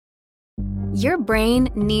Your brain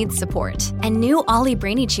needs support, and new Ollie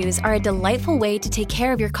Brainy Chews are a delightful way to take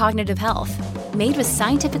care of your cognitive health. Made with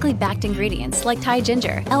scientifically backed ingredients like Thai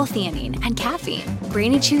ginger, L-theanine, and caffeine,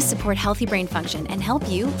 Brainy Chews support healthy brain function and help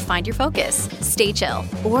you find your focus, stay chill,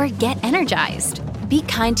 or get energized. Be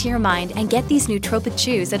kind to your mind and get these nootropic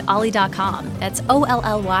chews at ollie.com. That's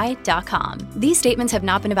OLLY.com. These statements have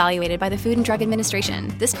not been evaluated by the Food and Drug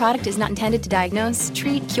Administration. This product is not intended to diagnose,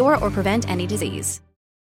 treat, cure, or prevent any disease.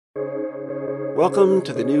 Welcome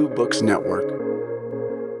to the New Books Network.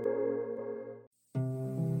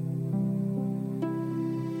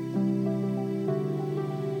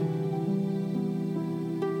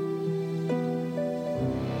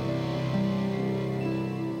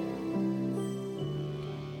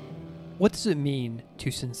 What does it mean to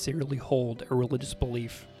sincerely hold a religious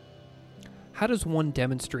belief? How does one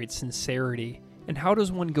demonstrate sincerity, and how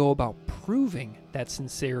does one go about proving that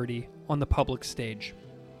sincerity on the public stage?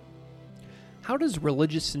 How does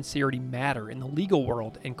religious sincerity matter in the legal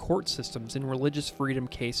world and court systems in religious freedom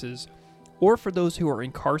cases, or for those who are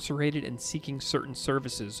incarcerated and seeking certain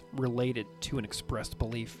services related to an expressed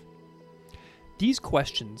belief? These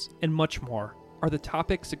questions, and much more, are the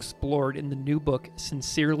topics explored in the new book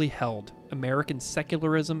Sincerely Held, American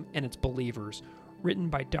Secularism and Its Believers, written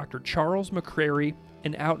by Dr. Charles McCrary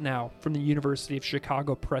and out now from the University of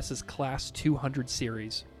Chicago Press's Class 200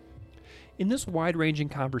 series. In this wide-ranging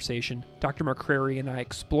conversation, Dr. McCrary and I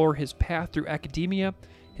explore his path through academia,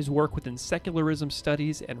 his work within secularism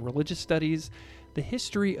studies and religious studies, the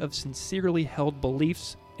history of sincerely held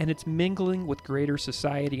beliefs, and its mingling with greater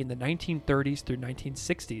society in the 1930s through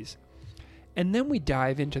 1960s. And then we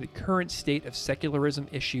dive into the current state of secularism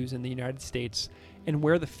issues in the United States and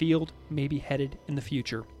where the field may be headed in the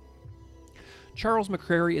future. Charles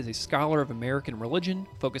McCrary is a scholar of American religion,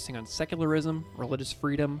 focusing on secularism, religious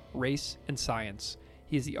freedom, race, and science.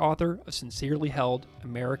 He is the author of Sincerely Held,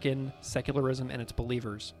 American Secularism and Its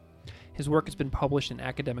Believers. His work has been published in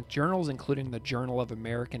academic journals, including the Journal of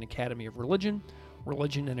American Academy of Religion,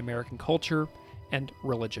 Religion and American Culture, and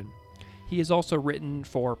Religion. He has also written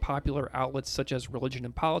for popular outlets such as Religion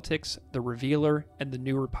and Politics, The Revealer, and The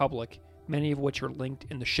New Republic, many of which are linked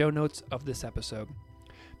in the show notes of this episode.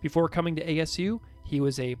 Before coming to ASU, he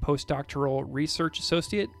was a postdoctoral research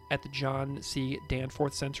associate at the John C.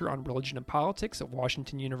 Danforth Center on Religion and Politics at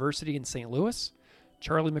Washington University in St. Louis.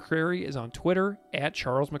 Charlie McCrary is on Twitter at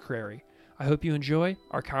Charles McCrary. I hope you enjoy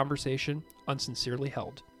our conversation on Sincerely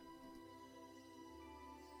Held.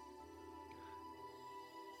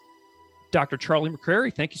 Dr. Charlie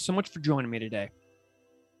McCrary, thank you so much for joining me today.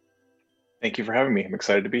 Thank you for having me. I'm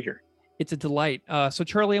excited to be here. It's a delight. So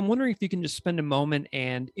Charlie, I'm wondering if you can just spend a moment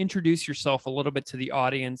and introduce yourself a little bit to the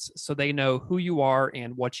audience so they know who you are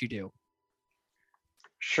and what you do.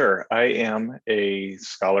 Sure. I am a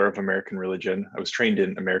scholar of American religion. I was trained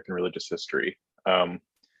in American religious history at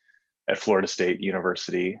Florida State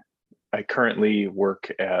University. I currently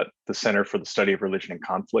work at the Center for the Study of Religion and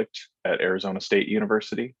Conflict at Arizona State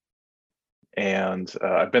University. And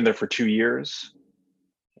I've been there for 2 years.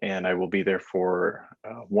 And I will be there for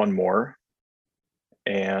one more.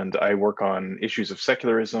 And I work on issues of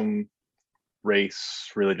secularism, race,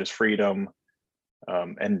 religious freedom,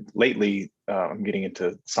 and lately I'm getting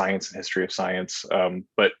into science and history of science.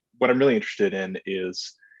 But what I'm really interested in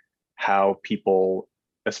is how people,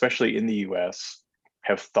 especially in the US,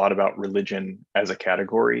 have thought about religion as a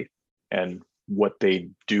category and what they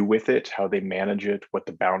do with it, how they manage it, what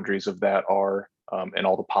the boundaries of that are, and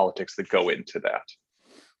all the politics that go into that.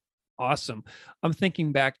 Awesome. I'm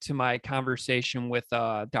thinking back to my conversation with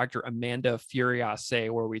Dr. Amanda Furiase,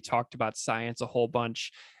 where we talked about science a whole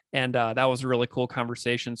bunch. And that was a really cool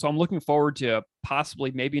conversation. So I'm looking forward to possibly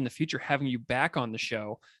maybe in the future having you back on the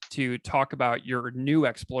show to talk about your new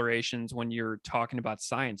explorations when you're talking about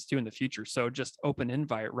science too in the future. So just open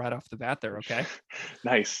invite right off the bat there. Okay.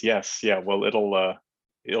 Nice. Yes. Yeah. Well,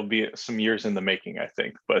 it'll be some years in the making, I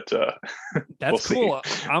think, but that's we'll cool.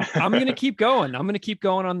 I'm going to keep going. I'm going to keep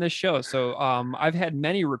going on this show. So I've had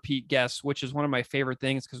many repeat guests, which is one of my favorite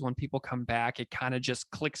things, because when people come back, it kind of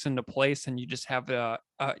just clicks into place and you just have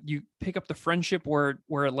you pick up the friendship where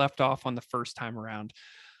it left off on the first time around.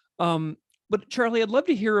 But Charlie, I'd love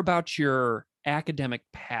to hear about your academic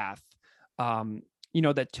path.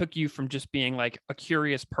 That took you from just being like a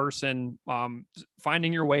curious person,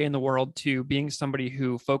 finding your way in the world, to being somebody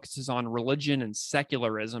who focuses on religion and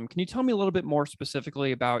secularism. Can you tell me a little bit more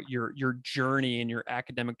specifically about your journey and your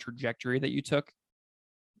academic trajectory that you took?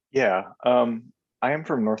 Yeah, I am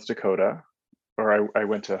from North Dakota, or I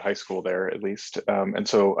went to high school there at least. And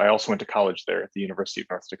so I also went to college there at the University of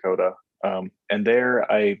North Dakota. And there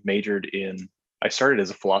I majored in I started as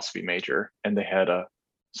a philosophy major, and they had a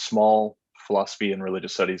small philosophy and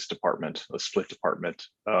religious studies department, a split department,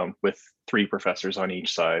 with 3 professors on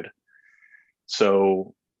each side.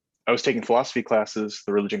 So I was taking philosophy classes.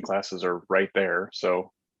 The religion classes are right there.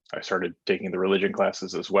 So I started taking the religion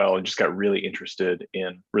classes as well, and just got really interested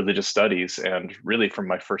in religious studies. And really, from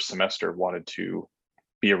my first semester, wanted to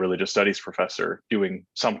be a religious studies professor doing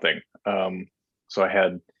something. So I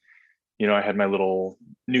had my little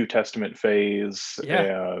New Testament phase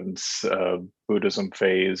Yeah. and Buddhism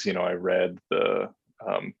phase. I read the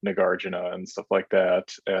Nagarjuna and stuff like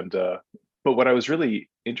that. And but what I was really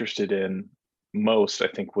interested in most, I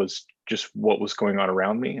think, was just what was going on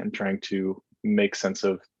around me and trying to make sense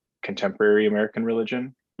of contemporary American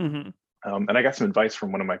religion. Hmm. And I got some advice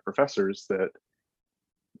from one of my professors that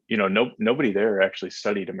nobody there actually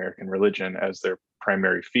studied American religion as their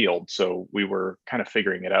primary field. So we were kind of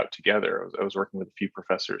figuring it out together. I was working with a few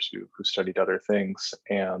professors who studied other things.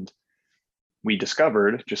 And we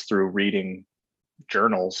discovered just through reading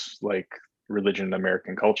journals like Religion and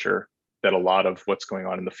American Culture that a lot of what's going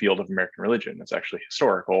on in the field of American religion is actually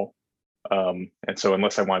historical. And so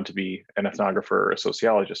unless I wanted to be an ethnographer or a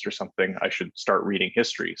sociologist or something, I should start reading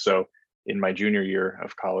history. So in my junior year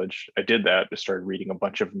of college, I did that. I started reading a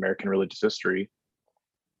bunch of American religious history.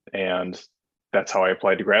 And that's how I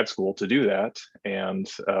applied to grad school to do that. And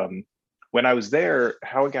when I was there,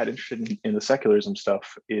 how I got interested in the secularism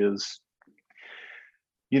stuff is,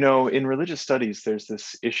 in religious studies, there's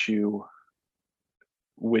this issue,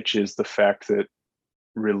 which is the fact that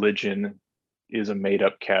religion is a made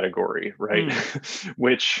up category, right?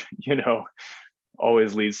 Which,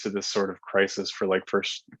 always leads to this sort of crisis for like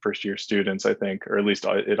first year students, I think, or at least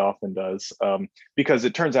it often does, because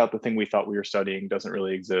it turns out the thing we thought we were studying doesn't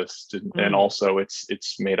really exist, and also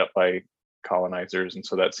it's made up by colonizers, and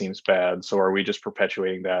so that seems bad. So are we just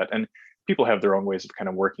perpetuating that? And people have their own ways of kind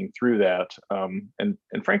of working through that. And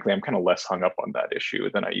frankly, I'm kind of less hung up on that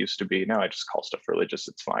issue than I used to be. Now I just call stuff religious.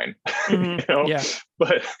 It's fine. Yeah.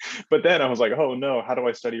 But then I was like, oh no, how do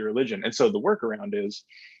I study religion? And so the workaround is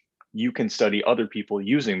you can study other people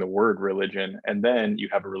using the word religion, and then you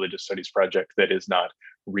have a religious studies project that is not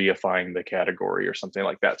reifying the category or something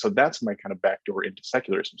like that. So that's my kind of backdoor into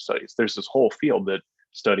secularism studies. There's this whole field that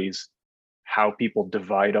studies how people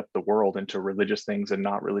divide up the world into religious things and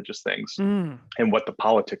not religious things, and what the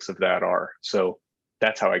politics of that are. So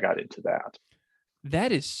that's how I got into that.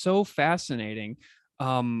 That is so fascinating.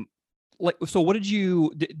 So what did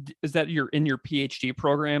you, is that in your PhD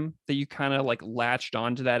program that you kind of like latched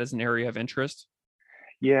onto that as an area of interest?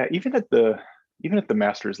 Yeah, even at the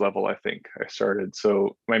master's level, I think I started.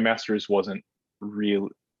 So my master's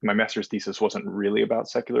thesis wasn't really about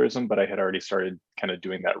secularism, but I had already started kind of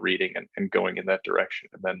doing that reading and going in that direction.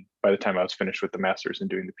 And then by the time I was finished with the master's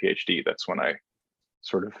and doing the PhD, that's when I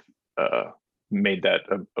sort of made that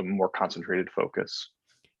a more concentrated focus.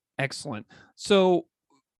 Excellent. So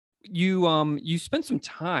you spent some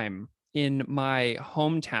time in my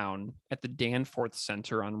hometown at the Danforth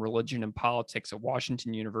Center on Religion and Politics at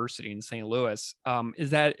Washington University in St. Louis.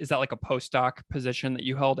 Is that like a postdoc position that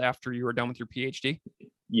you held after you were done with your PhD?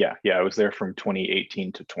 Yeah, I was there from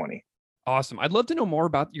 2018 to 20. Awesome. I'd love to know more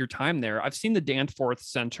about your time there. I've seen the Danforth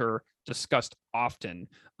Center discussed often,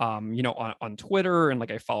 on Twitter, and like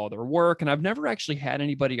I follow their work, and I've never actually had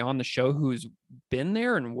anybody on the show who's been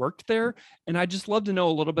there and worked there. And I just love to know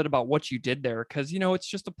a little bit about what you did there, because, it's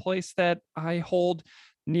just a place that I hold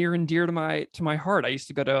near and dear to my heart. I used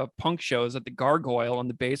to go to punk shows at the Gargoyle in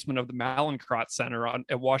the basement of the Mallinckrodt Center at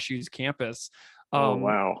WashU's campus. Oh,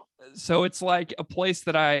 wow. So it's like a place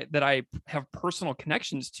that I have personal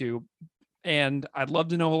connections to, and I'd love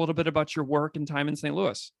to know a little bit about your work and time in St.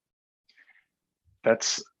 Louis.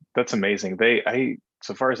 That's amazing.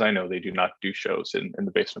 So far as I know, they do not do shows in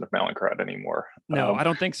the basement of Mallinckrodt anymore. No, I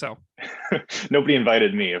don't think so. Nobody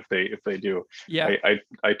invited me if they do. Yeah.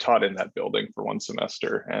 I taught in that building for one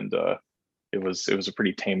semester, and it was a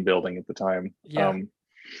pretty tame building at the time. Yeah.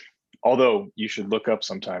 Although you should look up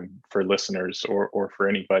sometime for listeners or for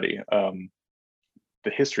anybody,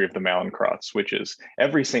 the history of the Mallinckrodts, which is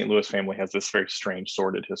every St. Louis family has this very strange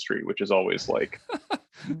sordid history, which is always like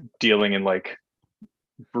dealing in like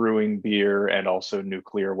brewing beer and also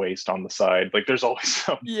nuclear waste on the side. Like there's always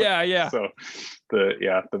something. Yeah. So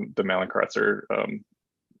the Mallinckrodts are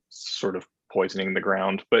sort of poisoning the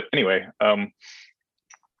ground. But anyway,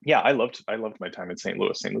 I loved my time in St.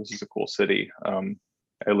 Louis. St. Louis is a cool city.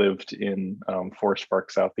 I lived in Forest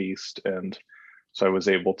Park Southeast, and so I was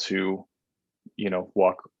able to,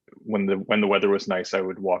 walk when the weather was nice. I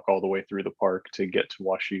would walk all the way through the park to get to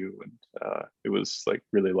WashU, and it was like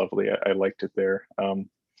really lovely. I liked it there.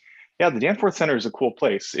 Yeah, the Danforth Center is a cool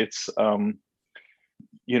place. It's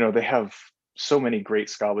they have so many great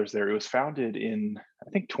scholars there. It was founded in, I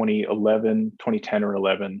think, 2011, 2010 or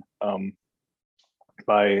 11,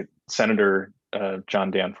 by Senator John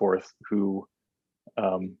Danforth, who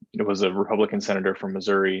was a Republican senator from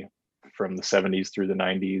Missouri from the 70s through the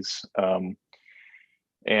 90s,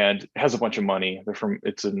 and has a bunch of money.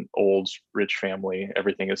 It's an old, rich family.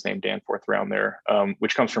 Everything is named Danforth around there,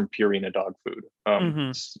 which comes from Purina dog food.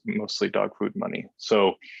 It's mostly dog food money.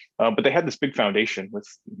 So, but they had this big foundation with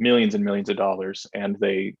millions and millions of dollars, and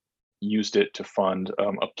they used it to fund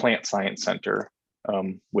a plant science center,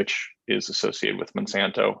 which is associated with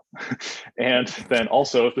Monsanto, and then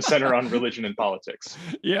also the Center on Religion and Politics.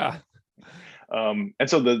 Yeah. And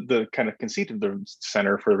so the kind of conceit of the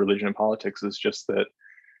Center for Religion and Politics is just that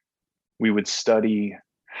we would study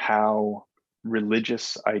how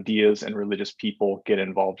religious ideas and religious people get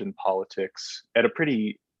involved in politics at a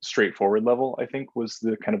pretty straightforward level, I think, was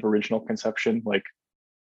the kind of original conception. Like,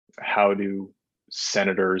 how do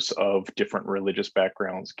senators of different religious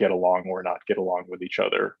backgrounds get along or not get along with each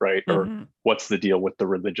other, right? Or what's the deal with the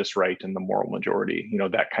religious right and the moral majority,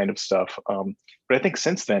 that kind of stuff. But I think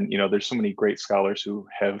since then, there's so many great scholars who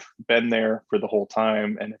have been there for the whole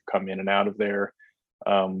time and have come in and out of there,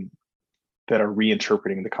 that are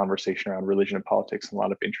reinterpreting the conversation around religion and politics in a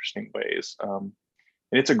lot of interesting ways. And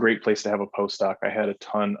it's a great place to have a postdoc. I had a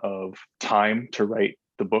ton of time to write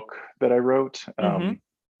the book that I wrote.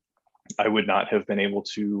 I would not have been able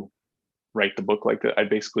to write the book like that.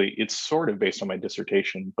 It's sort of based on my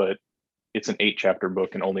dissertation, but it's an 8-chapter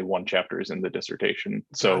book and only 1 chapter is in the dissertation.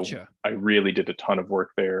 So Gotcha. I really did a ton of work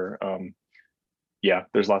there.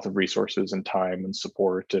 There's lots of resources and time and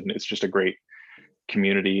support, and it's just a great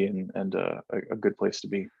community and a good place to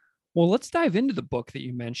be. Well, let's dive into the book that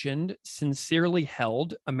you mentioned, Sincerely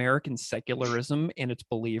Held, American Secularism and Its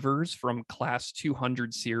Believers, from Class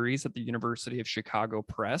 200 series at the University of Chicago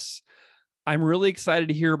Press. I'm really excited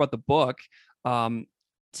to hear about the book.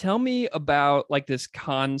 Tell me about this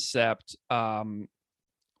concept.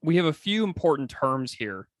 We have a few important terms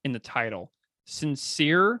here in the title: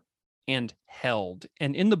 sincere and held.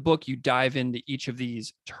 And in the book, you dive into each of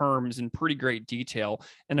these terms in pretty great detail.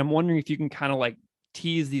 And I'm wondering if you can kind of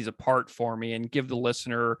tease these apart for me and give the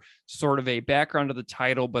listener sort of a background of the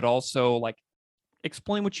title, but also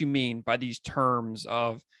explain what you mean by these terms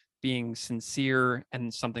of being sincere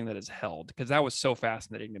and something that is held, because that was so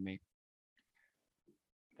fascinating to me.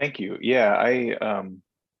 Thank you. Yeah,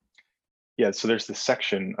 so there's this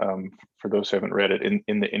section, for those who haven't read it,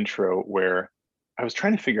 in the intro, where I was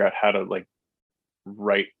trying to figure out how to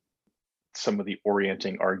write some of the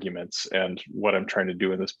orienting arguments and what I'm trying to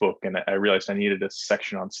do in this book. And I realized I needed a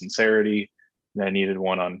section on sincerity, and I needed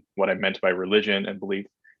one on what I meant by religion and belief.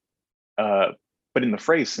 But in the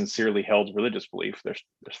phrase sincerely held religious belief, there's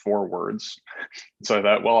 4 words. So I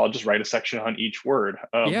thought, well, I'll just write a section on each word.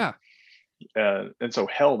 And so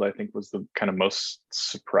held, I think, was the kind of most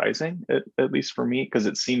surprising, at least for me, because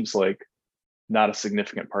it seems like not a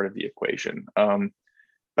significant part of the equation. But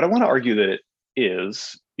I want to argue that it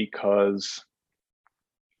is, because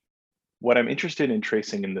what I'm interested in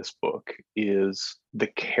tracing in this book is the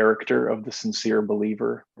character of the sincere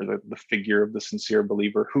believer, or the figure of the sincere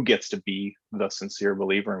believer. Who gets to be the sincere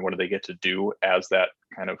believer, and what do they get to do as that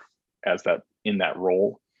in that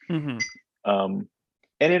role? And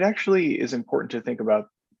it actually is important to think about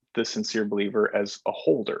the sincere believer as a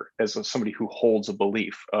holder, as somebody who holds a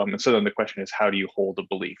belief. And so then the question is, how do you hold a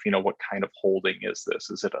belief? What kind of holding is this?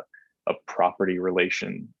 Is it a property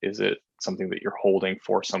relation? Is it something that you're holding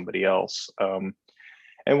for somebody else? And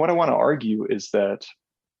what I want to argue is that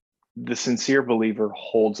the sincere believer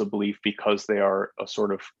holds a belief because they are a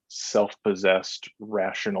sort of self-possessed,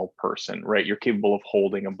 rational person, right? You're capable of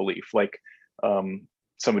holding a belief, like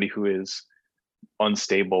somebody who is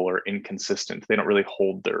unstable or inconsistent. They don't really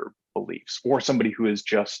hold their beliefs. Or somebody who is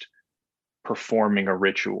just performing a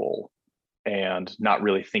ritual and not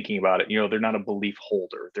really thinking about it. They're not a belief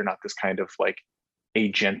holder. They're not this kind of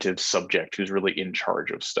agentive subject who's really in charge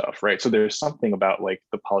of stuff, right? So there's something about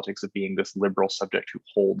the politics of being this liberal subject who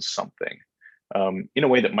holds something in a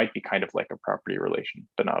way that might be kind of like a property relation,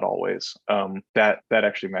 but not always. That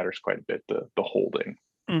actually matters quite a bit, the holding.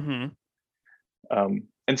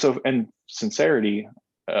 And sincerity,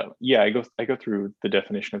 I go through the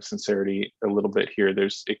definition of sincerity a little bit here.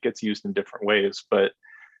 It gets used in different ways, but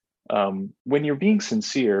when you're being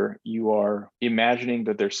sincere, you are imagining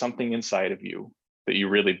that there's something inside of you that you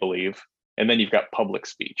really believe, and then you've got public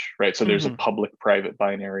speech, right? So there's a public-private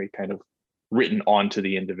binary kind of written onto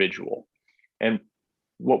the individual. And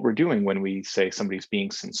what we're doing when we say somebody's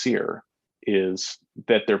being sincere is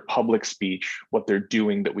that their public speech, what they're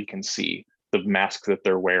doing that we can see, the mask that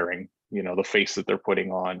they're wearing, the face that they're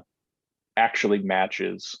putting on, actually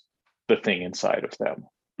matches the thing inside of them,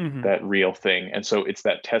 that real thing. And so it's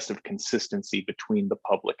that test of consistency between the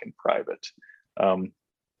public and private.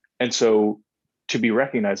 And so to be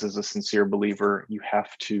recognized as a sincere believer,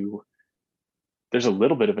 there's a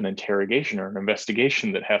little bit of an interrogation or an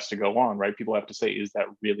investigation that has to go on, right? People have to say, is that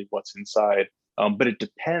really what's inside? But it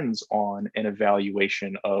depends on an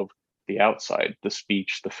evaluation of the outside, the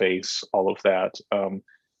speech, the face, all of that,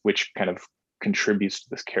 which kind of contributes to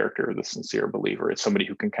this character of the sincere believer. It's somebody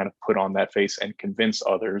who can kind of put on that face and convince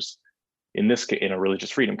others, in this case, in a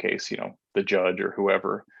religious freedom case, the judge or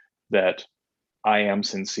whoever, that I am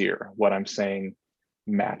sincere. What I'm saying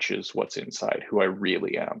matches what's inside, who I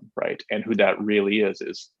really am, right? And who that really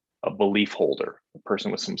is a belief holder, a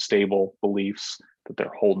person with some stable beliefs that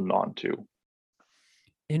they're holding on to.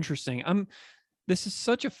 Interesting. This is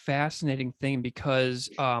such a fascinating thing because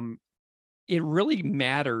it really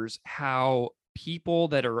matters how people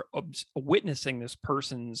that are witnessing this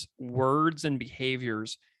person's words and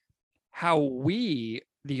behaviors, how we,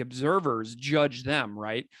 the observers, judge them,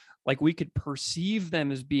 right? Like we could perceive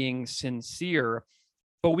them as being sincere,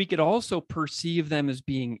 but we could also perceive them as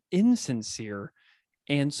being insincere.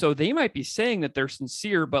 And so they might be saying that they're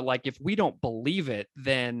sincere, but like if we don't believe it,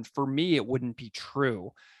 then for me, it wouldn't be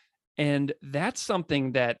true. And that's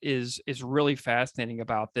something that is really fascinating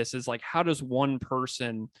about this, is like, how does one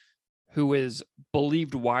person who is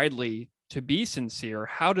believed widely to be sincere,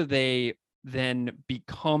 how do they then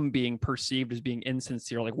become being perceived as being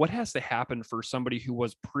insincere? Like what has to happen for somebody who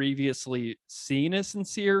was previously seen as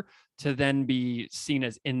sincere to then be seen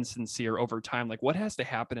as insincere over time? Like what has to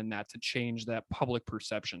happen in that to change that public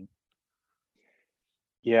perception?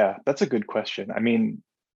 Yeah, that's a good question. I mean,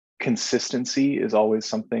 consistency is always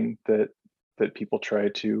something that people try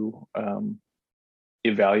to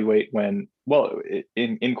evaluate when, well,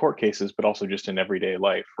 in court cases, but also just in everyday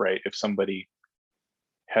life, right? If somebody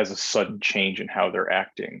has a sudden change in how they're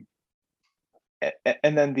acting.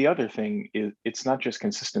 And then the other thing is, it's not just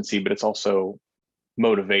consistency, but it's also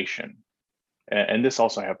motivation. And this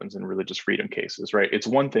also happens in religious freedom cases, right? It's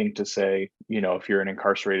one thing to say, if you're an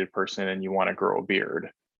incarcerated person and you want to grow a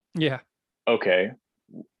beard. Yeah. Okay,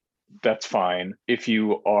 that's fine. If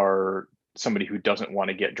you are somebody who doesn't want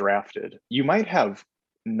to get drafted, you might have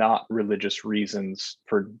not religious reasons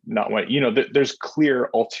for not wanting, there's clear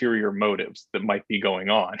ulterior motives that might be going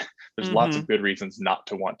on. There's lots of good reasons not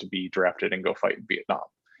to want to be drafted and go fight in Vietnam.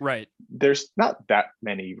 Right. There's not that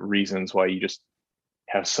many reasons why you just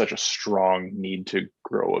have such a strong need to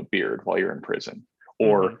grow a beard while you're in prison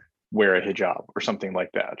or wear a hijab or something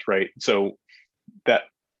like that, right? So that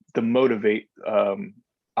the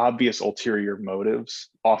obvious ulterior motives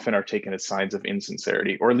often are taken as signs of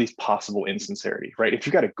insincerity, or at least possible insincerity, right? If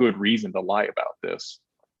you've got a good reason to lie about this,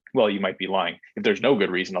 well, you might be lying. If there's no good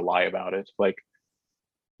reason to lie about it, like,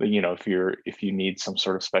 if you need some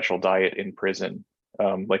sort of special diet in prison,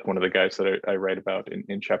 like one of the guys that I write about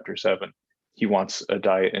in chapter 7, he wants a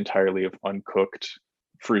diet entirely of uncooked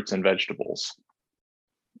fruits and vegetables.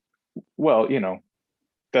 Well,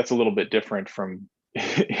 that's a little bit different from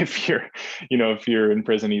if you're in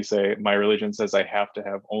prison, you say, my religion says I have to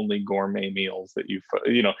have only gourmet meals that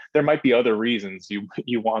there might be other reasons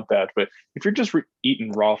you want that. But if you're just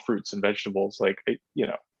eating raw fruits and vegetables, like,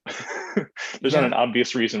 there's not an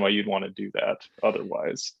obvious reason why you'd want to do that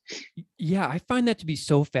otherwise. Yeah, I find that to be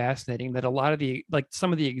so fascinating that a lot of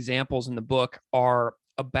some of the examples in the book are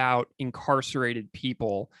about incarcerated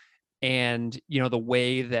people and, the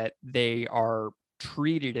way that they are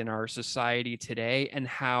treated in our society today and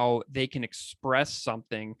how they can express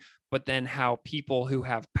something, but then how people who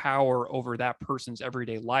have power over that person's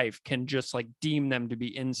everyday life can just like deem them to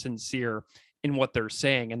be insincere in what they're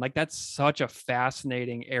saying. And like, that's such a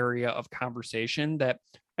fascinating area of conversation that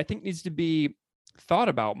I think needs to be thought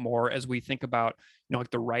about more as we think about,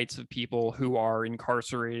 like the rights of people who are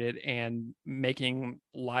incarcerated and making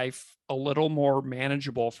life a little more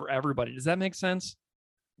manageable for everybody. Does that make sense?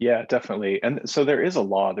 Yeah, definitely. And so there's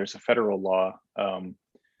a federal law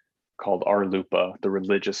called RLUIPA, the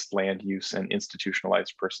Religious Land Use and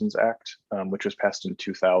Institutionalized Persons Act, which was passed in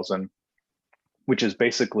 2000, which is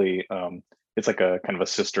basically, it's like a kind of a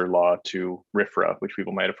sister law to RFRA, which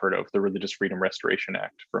people might have heard of, the Religious Freedom Restoration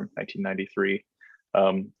Act from 1993.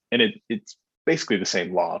 And it's basically the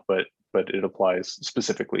same law, but it applies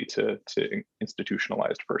specifically to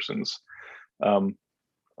institutionalized persons.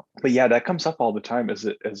 But yeah, that comes up all the time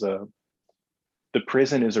the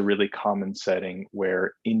prison is a really common setting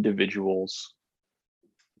where individuals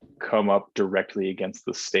come up directly against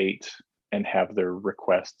the state and have their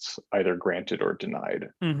requests either granted or denied,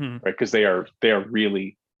 Mm-hmm. right? Because they are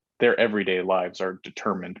really, their everyday lives are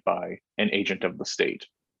determined by an agent of the state,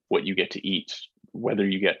 what you get to eat, whether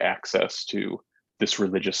you get access to this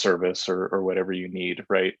religious service or whatever you need,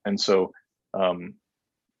 right? And so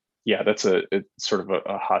yeah, that's it's sort of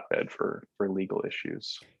a hotbed for legal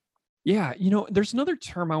issues. Yeah, there's another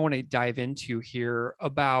term I want to dive into here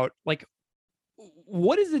about like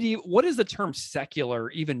what is it what does the term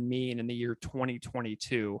secular even mean in the year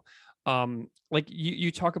 2022? Like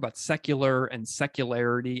you talk about secular and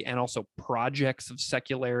secularity and also projects of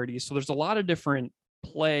secularity. So there's a lot of different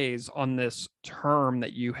plays on this term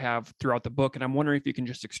that you have throughout the book, and I'm wondering if you can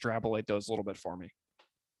just extrapolate those a little bit for me.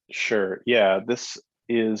 Sure. Yeah, this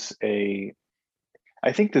is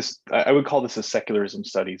I think I would call this a secularism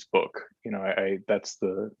studies book. I that's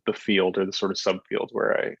the field or the sort of subfield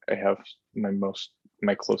where I have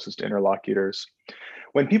my closest interlocutors.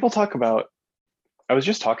 When people talk about, I was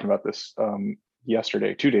just talking about this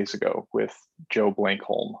yesterday, 2 days ago, with Joe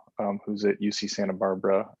Blankholm, who's at UC Santa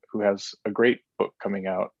Barbara, who has a great book coming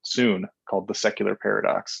out soon called The Secular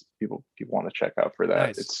Paradox. People want to check out for that.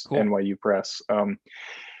 Nice. It's Cool. NYU Press.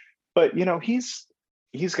 But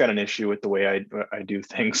he's got an issue with the way I do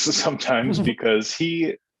things sometimes because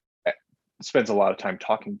he spends a lot of time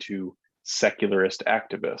talking to secularist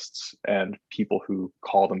activists and people who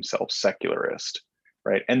call themselves secularist,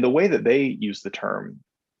 right? And the way that they use the term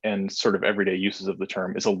and sort of everyday uses of the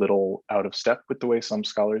term is a little out of step with the way some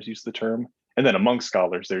scholars use the term. And then among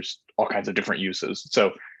scholars, there's all kinds of different uses.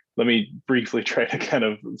 So let me briefly try to kind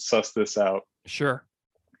of suss this out. Sure.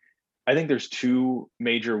 I think there's two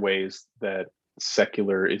major ways that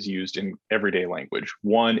secular is used in everyday language.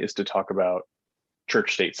 One is to talk about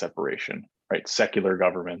church-state separation, right? Secular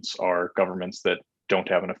governments are governments that don't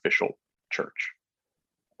have an official church.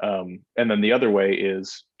 And then the other way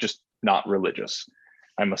is just not religious.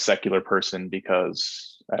 I'm a secular person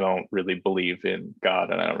because I don't really believe in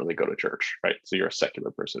God and I don't really go to church, right? So you're a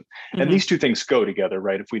secular person. Mm-hmm. And these two things go together,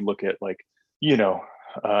 right? If we look at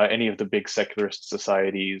any of the big secularist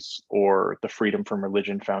societies or the Freedom from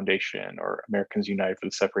Religion Foundation or Americans United for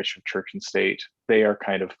the Separation of Church and State, they are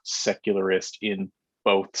kind of secularist in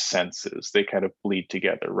both senses. They kind of bleed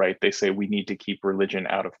together, right? They say we need to keep religion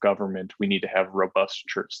out of government. We need to have robust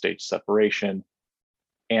church-state separation.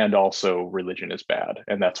 And also religion is bad.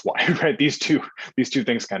 And that's why, right? These two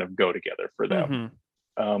things kind of go together for them.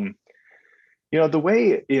 Mm-hmm. The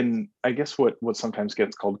way in, I guess what sometimes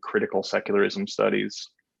gets called critical secularism studies,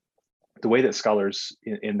 the way that scholars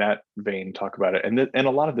in that vein talk about it, and a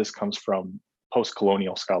lot of this comes from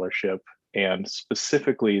post-colonial scholarship and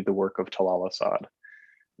specifically the work of Talal Asad.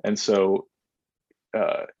 And so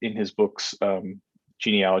in his books,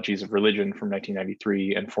 Genealogies of Religion from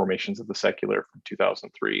 1993 and Formations of the Secular from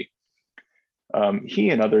 2003, he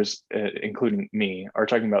and others, including me, are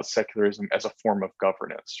talking about secularism as a form of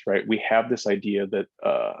governance, right? We have this idea that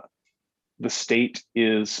the state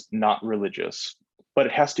is not religious, but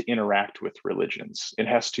it has to interact with religions. It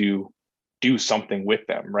has to do something with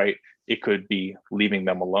them, right? It could be leaving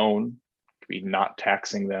them alone, it could be not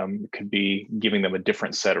taxing them, it could be giving them a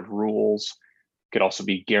different set of rules, it could also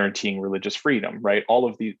be guaranteeing religious freedom, right? All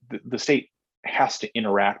of the state has to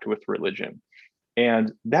interact with religion.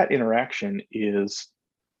 And that interaction is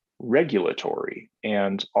regulatory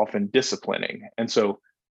and often disciplining. And so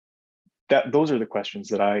those are the questions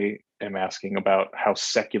that I am asking about how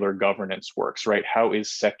secular governance works, right? How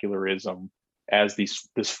is secularism as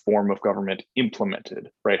this form of government implemented,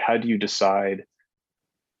 right? How do you decide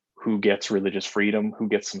who gets religious freedom, who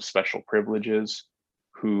gets some special privileges,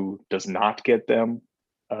 who does not get them?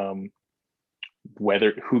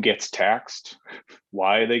 Who gets taxed,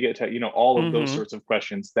 why they get taxed, all of those sorts of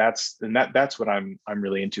questions. That's what I'm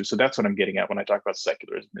really into. So that's what I'm getting at when I talk about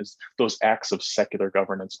secularism, is those acts of secular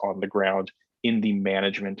governance on the ground in the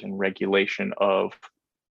management and regulation of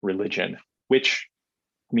religion, which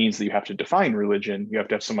means that you have to define religion. You have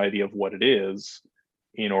to have some idea of what it is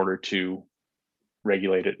in order to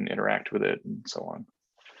regulate it and interact with it and so on.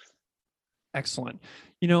 Excellent.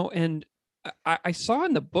 And I saw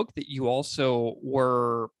in the book that you also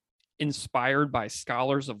were inspired by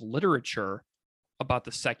scholars of literature about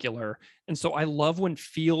the secular. And so I love when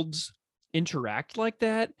fields interact like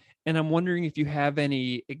that. And I'm wondering if you have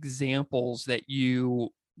any examples that you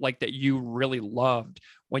really loved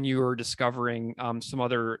when you were discovering some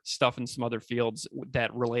other stuff in some other fields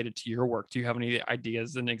that related to your work. Do you have any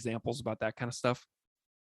ideas and examples about that kind of stuff?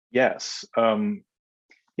 Yes.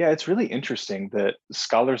 Yeah, it's really interesting that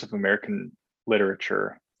scholars of American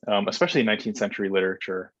literature, especially 19th century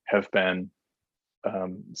literature, have been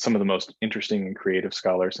some of the most interesting and creative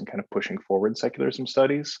scholars in kind of pushing forward secularism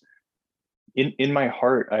studies. In my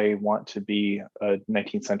heart, I want to be a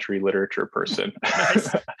 19th century literature person.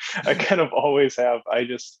 Nice. I kind of always have.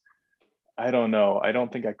 I don't know. I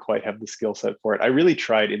don't think I quite have the skill set for it. I really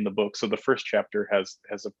tried in the book. So the first chapter has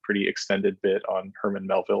a pretty extended bit on Herman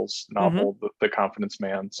Melville's novel, The Confidence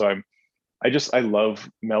Man. So I love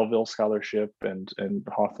Melville scholarship and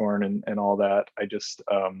Hawthorne and all that. I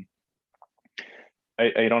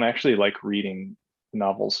don't actually like reading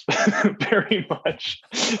novels very much.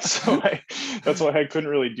 So that's why I couldn't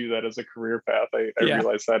really do that as a career path. I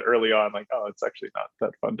realized that early on, like, oh, it's actually not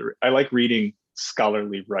that fun to read. I like reading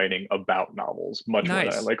scholarly writing about novels much more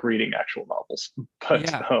than I like reading actual novels.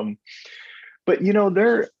 But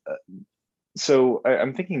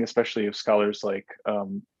I'm thinking especially of scholars like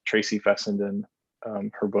Tracy Fessenden,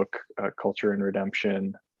 her book Culture and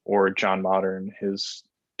Redemption, or John Modern, his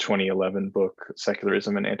 2011 book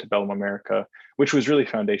Secularism in Antebellum America, which was really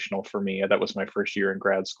foundational for me. That was my first year in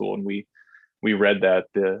grad school, and we read that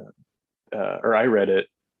I read it.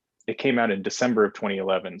 It came out in December of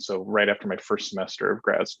 2011, so right after my first semester of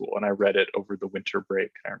grad school, and I read it over the winter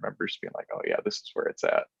break. I remember just being like, "Oh yeah, this is where it's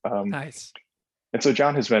at." Nice. And so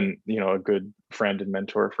John has been, a good friend and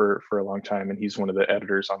mentor for a long time, and he's one of the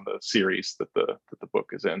editors on the series that the book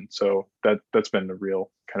is in. So that's been a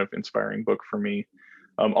real kind of inspiring book for me.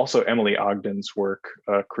 Also, Emily Ogden's work,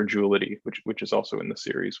 Credulity, which is also in the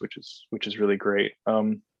series, which is really great.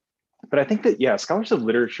 But I think that scholars of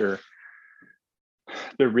literature,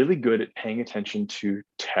 they're really good at paying attention to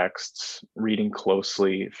texts, reading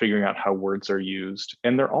closely, figuring out how words are used,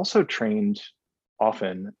 and they're also trained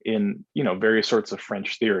often in various sorts of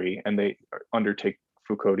French theory, and they undertake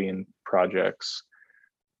Foucauldian projects,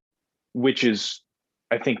 which is,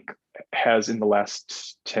 I think, has in the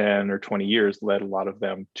last 10 or 20 years led a lot of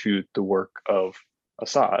them to the work of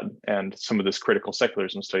Assad and some of this critical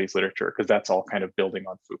secularism studies literature, because that's all kind of building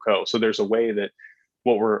on Foucault. So there's a way that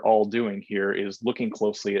what we're all doing here is looking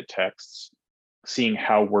closely at texts, seeing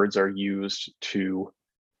how words are used to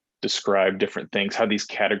describe different things, how these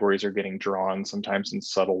categories are getting drawn, sometimes in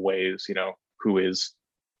subtle ways, who is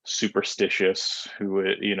superstitious, who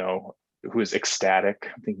is ecstatic.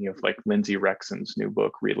 I'm thinking of like Lindsay Rexon's new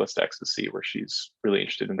book, Realist Ecstasy, where she's really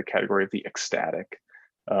interested in the category of the ecstatic,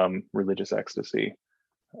 religious ecstasy.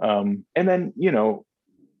 And then,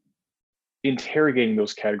 interrogating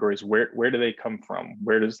those categories, where do they come from?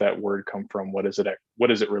 Where does that word come from? What does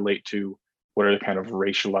it relate to? What are the kind of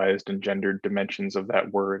racialized and gendered dimensions of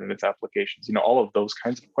that word and its applications? All of those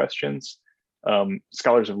kinds of questions.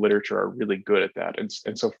 Scholars of literature are really good at that.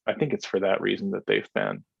 And so I think it's for that reason that they've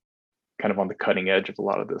been kind of on the cutting edge of a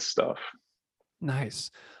lot of this stuff.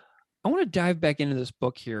 Nice. I want to dive back into this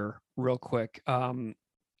book here real quick.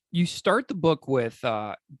 You start the book with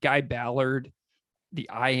Guy Ballard, the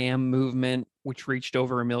I Am movement, which reached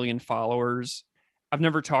over 1 million followers. I've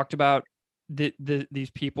never talked about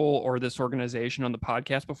these people or this organization on the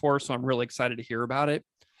podcast before, so I'm really excited to hear about it.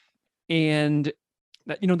 And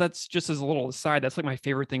that, that's just as a little aside, that's like my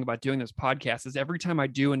favorite thing about doing this podcast is every time I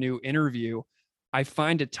do a new interview, I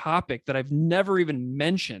find a topic that I've never even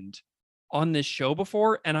mentioned on this show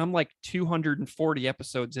before, and I'm like 240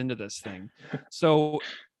 episodes into this thing. So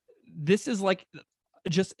this is like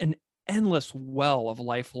just an endless well of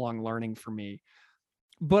lifelong learning for me.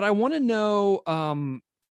 But I want to know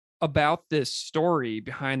about this story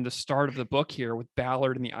behind the start of the book here with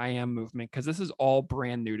Ballard and the I Am movement, because this is all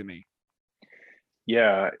brand new to me.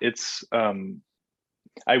 Yeah, it's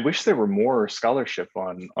I wish there were more scholarship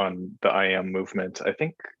on the I Am movement. I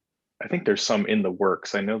think there's some in the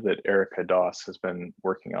works. I know that Erica Doss has been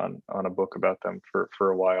working on a book about them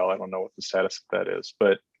for a while. I don't know what the status of that is,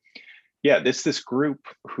 but yeah, this group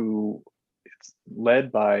who it's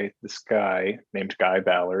led by this guy named Guy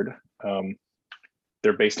Ballard.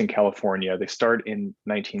 They're based in California. They start in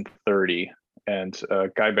 1930, and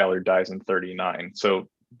Guy Ballard dies in 39. So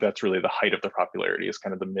that's really the height of the popularity, is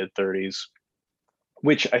kind of the mid 30s,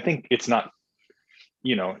 which I think it's not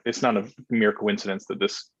a mere coincidence that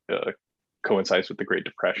this coincides with the Great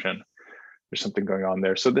Depression. There's something going on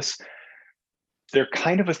there. So they're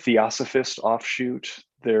kind of a theosophist offshoot.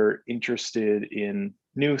 They're interested in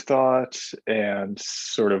New Thought and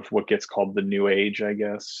sort of what gets called the New Age, I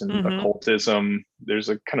guess, and occultism. There's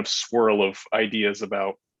a kind of swirl of ideas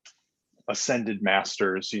about ascended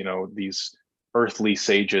masters, these earthly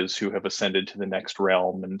sages who have ascended to the next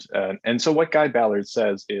realm. And so what Guy Ballard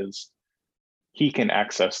says is he can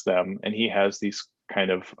access them, and he has these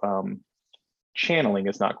kind of channeling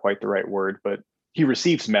is not quite the right word, but he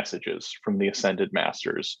receives messages from the ascended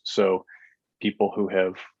masters. So people who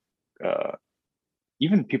have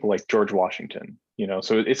even people like George Washington,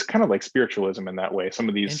 so it's kind of like spiritualism in that way. Some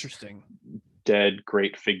of these Interesting. dead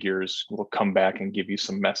great figures will come back and give you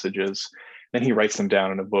some messages. Then he writes them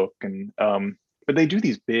down in a book. And but they do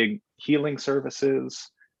these big healing services.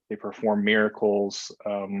 They perform miracles.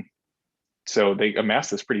 So they amass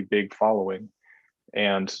this pretty big following.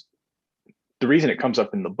 And the reason it comes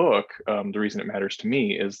up in the book, the reason it matters to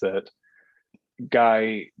me, is that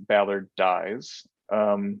Guy Ballard dies.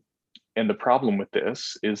 And the problem with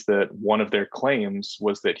this is that one of their claims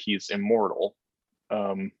was that he's immortal,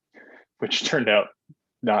 which turned out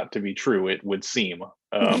not to be true, it would seem.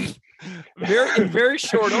 In very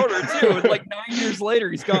short order, too. Like 9 years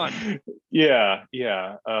later, he's gone. Yeah.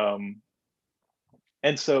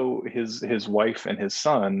 And so his wife and his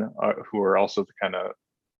son, who are also the kind of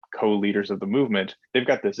co-leaders of the movement, they've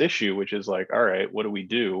got this issue, which is like, all right, what do we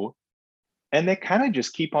do? And they kind of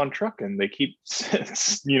just keep on trucking. They keep,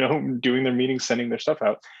 doing their meetings, sending their stuff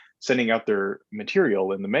out, sending out their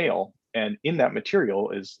material in the mail. And in that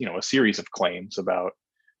material is, a series of claims about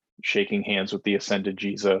shaking hands with the ascended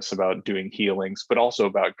Jesus, about doing healings, but also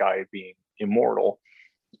about Guy being immortal.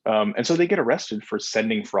 And so they get arrested for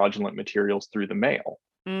sending fraudulent materials through the mail.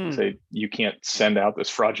 Say, you can't send out this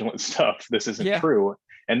fraudulent stuff. This isn't true.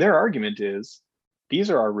 And their argument is, these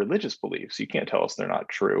are our religious beliefs. You can't tell us they're not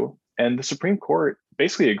true. And the Supreme Court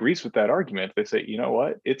basically agrees with that argument. They say, you know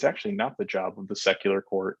what? It's actually not the job of the secular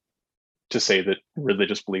court to say that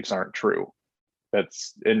religious beliefs aren't true.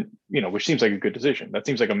 Which seems like a good decision. That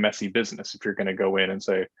seems like a messy business if you're going to go in and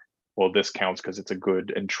say, well, this counts because it's a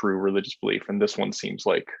good and true religious belief. And this one seems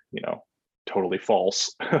like, totally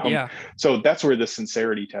false. So that's where the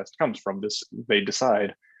sincerity test comes from. They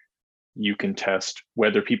decide you can test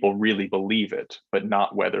whether people really believe it, but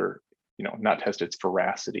not whether, not test its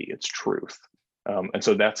veracity, its truth. And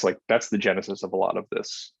so that's the genesis of a lot of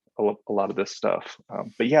this stuff.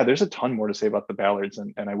 But yeah, there's a ton more to say about the Ballards,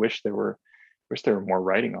 and I wish there were more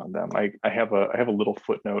writing on them. I have a little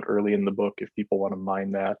footnote early in the book if people want to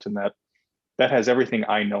mine that, and that has everything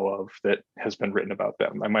I know of that has been written about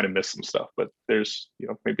them. I might have missed some stuff, but there's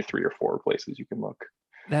maybe 3 or 4 places you can look.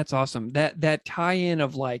 That's awesome. That tie-in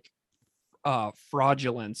of like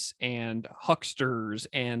fraudulence and hucksters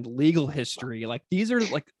and legal history, like these are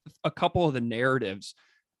like a couple of the narratives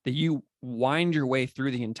that you wind your way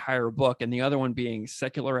through the entire book, and the other one being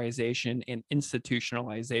secularization and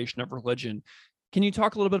institutionalization of religion. Can you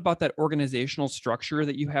talk a little bit about that organizational structure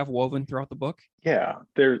that you have woven throughout the book? Yeah,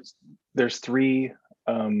 there's 3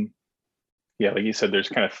 like you said, there's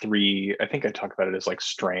kind of 3, I think I talk about it as like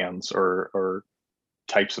strands or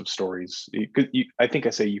types of stories. I think I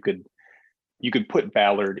say you could put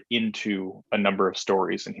Ballard into a number of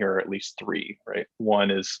stories, and here are at least 3, right?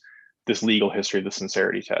 One is this legal history of the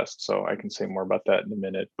sincerity test. So I can say more about that in a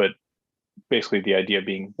minute, but basically the idea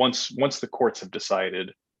being once the courts have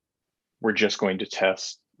decided we're not going to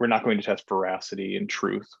test veracity and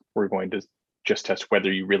truth, we're going to just test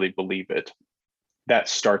whether you really believe it. That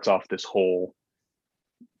starts off this whole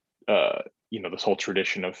this whole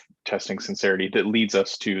tradition of testing sincerity that leads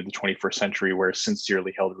us to the 21st century, where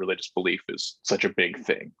sincerely held religious belief is such a big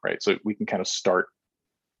thing, right? So we can kind of start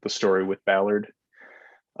the story with Ballard.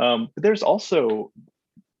 But there's also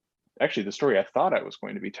actually the story I thought I was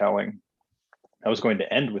going to be telling. I was going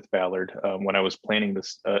to end with Ballard when I was planning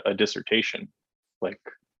this a dissertation, like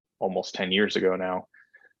almost 10 years ago now.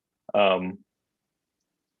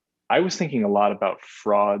 I was thinking a lot about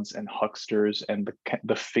frauds and hucksters and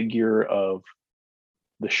the figure of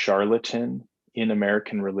the charlatan in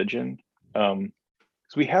American religion. So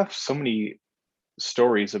we have so many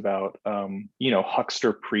stories about,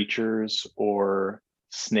 huckster preachers or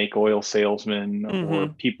snake oil salesmen or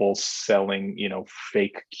people selling,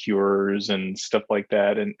 fake cures and stuff like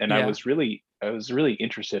that. And I was really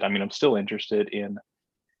interested. I mean, I'm still interested in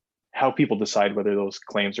how people decide whether those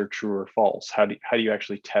claims are true or false. How do you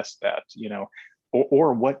actually test that,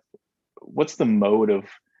 or what's the mode of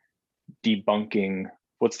debunking?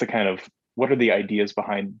 What are the ideas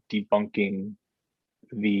behind debunking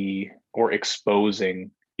or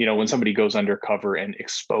exposing, when somebody goes undercover and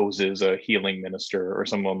exposes a healing minister or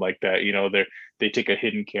someone like that, they take a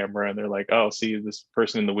hidden camera and they're like, oh, see, this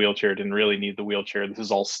person in the wheelchair didn't really need the wheelchair. This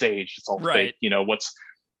is all staged. It's all fake. What's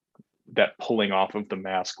that pulling off of the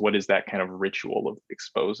mask? What is that kind of ritual of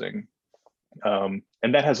exposing? And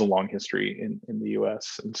that has a long history in the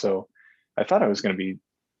US. And so I thought I was going to be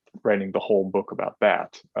writing the whole book about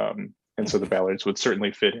that. And so the Ballards would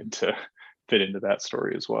certainly fit into that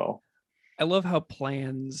story as well. I love how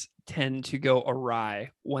plans tend to go awry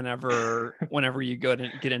whenever you go to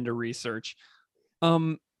get into research.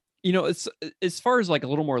 As far as like a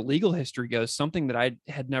little more legal history goes, something that I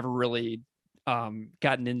had never really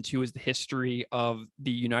gotten into is the history of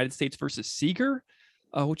the United States versus Seeger,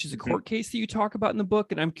 which is a Mhm. court case that you talk about in the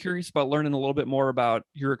book. And I'm curious about learning a little bit more about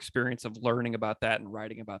your experience of learning about that and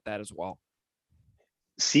writing about that as well.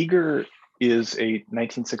 Seeger is a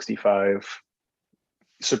 1965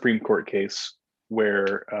 Supreme Court case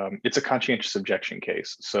where it's a conscientious objection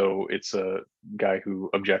case. So it's a guy who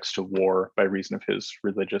objects to war by reason of his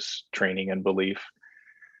religious training and belief.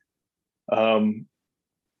 And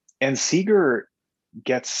Seeger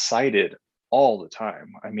gets cited all the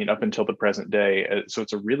time. I mean, up until the present day. So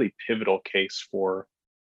it's a really pivotal case for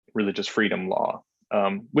religious freedom law,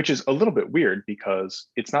 which is a little bit weird because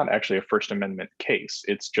it's not actually a First Amendment case.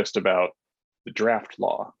 It's just about the draft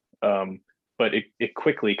law. But it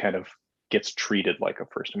quickly kind of gets treated like a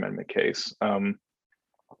First Amendment case.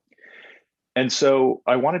 And so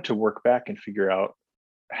I wanted to work back and figure out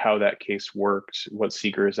how that case worked, what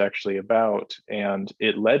Seeger is actually about. And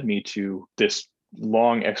it led me to this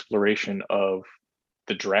long exploration of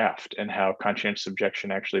the draft and how conscientious objection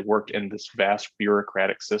actually worked in this vast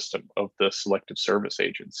bureaucratic system of the Selective Service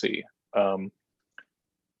Agency.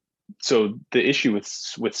 So the issue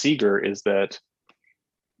with Seeger is that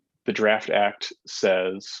the Draft Act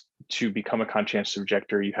says to become a conscientious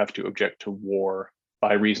objector, you have to object to war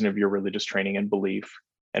by reason of your religious training and belief.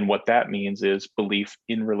 And what that means is belief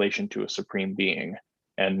in relation to a supreme being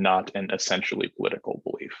and not an essentially political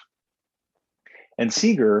belief. And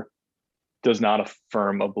Seeger does not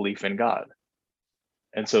affirm a belief in God.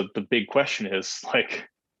 And so the big question is like,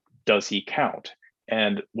 does he count?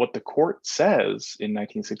 And what the court says in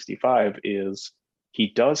 1965 is he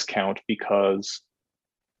does count because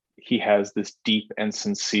he has this deep and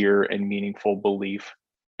sincere and meaningful belief,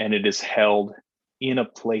 and it is held in a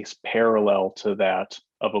place parallel to that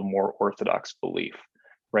of a more orthodox belief,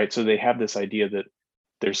 right? So they have this idea that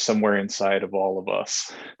there's somewhere inside of all of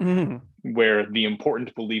us where the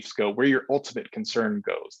important beliefs go, where your ultimate concern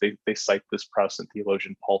goes. They cite this Protestant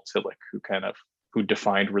theologian Paul Tillich, who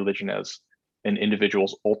defined religion as an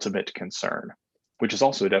individual's ultimate concern, which is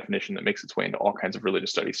also a definition that makes its way into all kinds of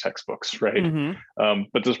religious studies textbooks, right?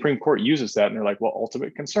 But the Supreme Court uses that and they're like, well,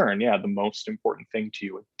 ultimate concern, yeah, the most important thing to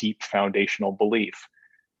you, a deep foundational belief.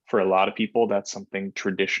 For a lot of people, that's something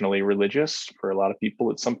traditionally religious. For a lot of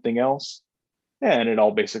people, it's something else. And it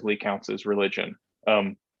all basically counts as religion,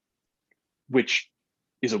 which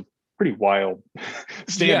is a pretty wild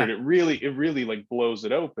standard. Yeah. It really like blows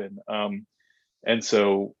it open. And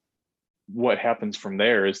so what happens from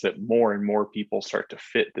there is that more and more people start to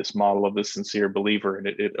fit this model of the sincere believer, and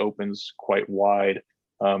it opens quite wide,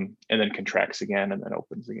 and then contracts again, and then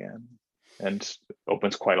opens again, and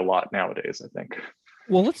opens quite a lot nowadays, I think.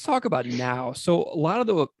 Well, let's talk about now. So a lot of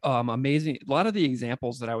the a lot of the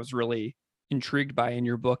examples that I was really intrigued by in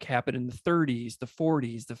your book happened in the 30s, the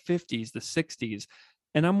 40s, the 50s, the 60s.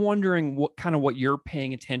 And I'm wondering what you're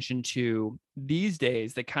paying attention to these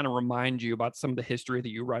days that kind of remind you about some of the history that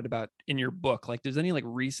you write about in your book. Like, does any like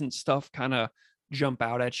recent stuff kind of jump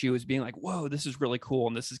out at you as being like, whoa, this is really cool.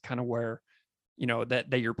 And this is kind of where,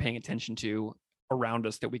 that you're paying attention to around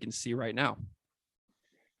us that we can see right now?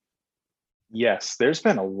 Yes, there's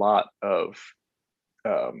been a lot of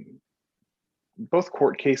both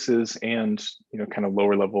court cases and kind of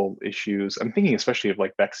lower level issues. I'm thinking especially of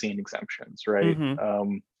like vaccine exemptions, right?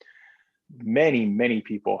 Many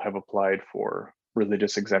people have applied for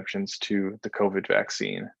religious exemptions to the COVID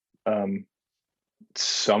vaccine.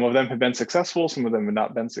 Some of them have been successful, some of them have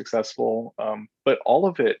not been successful, but all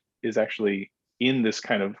of it is actually in this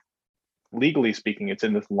kind of, legally speaking, it's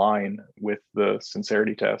in this line with the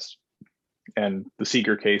sincerity test and the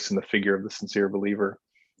Seeger case and the figure of the sincere believer,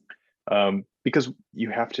 because you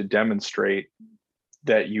have to demonstrate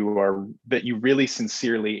that you really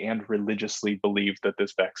sincerely and religiously believe that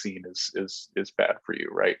this vaccine is bad for you,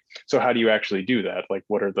 right? So how do you actually do that? Like,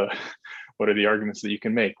 what are the arguments that you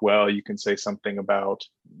can make? Well, you can say something about,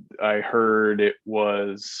 I heard it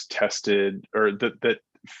was tested, or that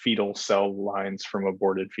fetal cell lines from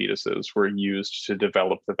aborted fetuses were used to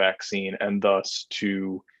develop the vaccine, and thus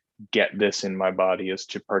to get this in my body is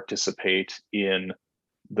to participate in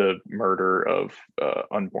the murder of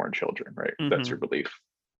unborn children, right? That's your belief.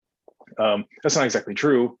 That's not exactly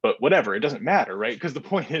true, but whatever, it doesn't matter, right? Because the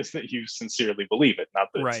point is that you sincerely believe it, not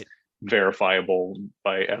that it's verifiable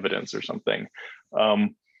by evidence or something.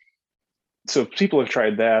 So people have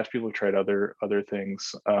tried that. People have tried other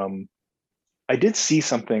things. I did see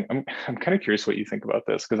something. I'm kind of curious what you think about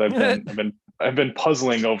this, because I've been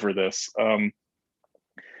puzzling over this.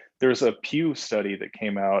 There's a Pew study that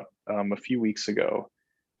came out a few weeks ago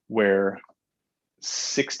where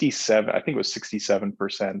 67, I think it was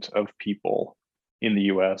 67% of people in the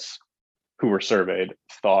US who were surveyed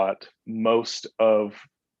thought most of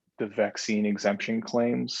the vaccine exemption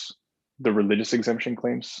claims, the religious exemption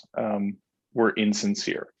claims, were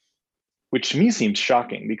insincere, which to me seems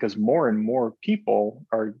shocking because more and more people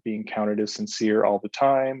are being counted as sincere all the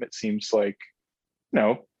time. It seems like,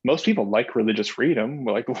 most people like religious freedom.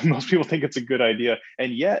 Like most people think it's a good idea.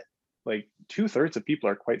 And yet, like 2/3 of people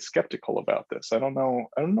are quite skeptical about this. I don't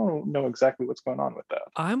know exactly what's going on with that.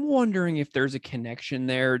 I'm wondering if there's a connection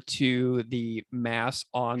there to the mass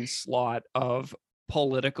onslaught of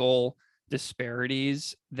political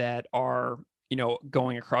disparities that are,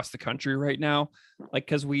 going across the country right now. Like,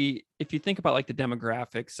 because if you think about like the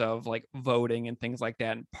demographics of like voting and things like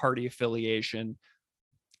that and party affiliation,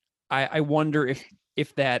 I wonder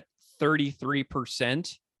if that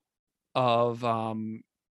 33% of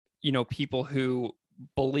people who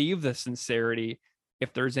believe the sincerity,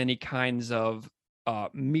 if there's any kinds of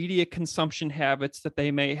media consumption habits that they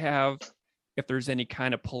may have, if there's any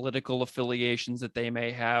kind of political affiliations that they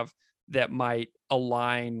may have that might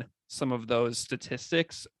align some of those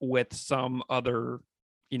statistics with some other,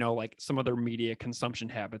 like some other media consumption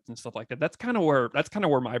habits and stuff like that. That's kind of where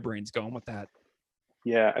my brain's going with that.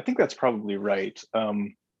 Yeah, I think that's probably right.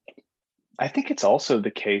 I think it's also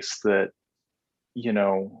the case that,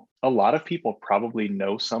 a lot of people probably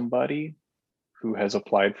know somebody who has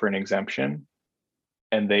applied for an exemption,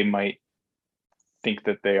 and they might think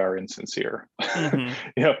that they are insincere. Mhm.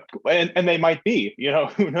 And they might be,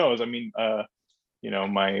 who knows? I mean,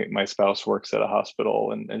 my spouse works at a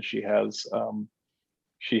hospital, and she has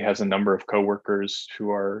a number of coworkers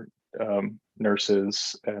who are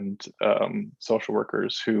nurses and social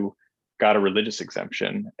workers who got a religious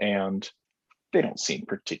exemption, and they don't seem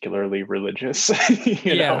particularly religious.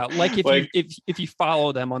 Like if you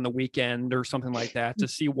follow them on the weekend or something like that to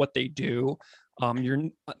see what they do, you're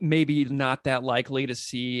maybe not that likely to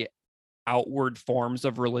see outward forms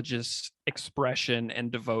of religious expression and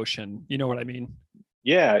devotion. You know what I mean?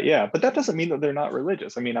 Yeah, but that doesn't mean that they're not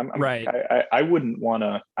religious. I mean, Right. I wouldn't want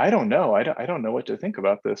to. I don't know. I don't know what to think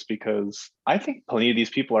about this, because I think plenty of these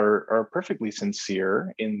people are perfectly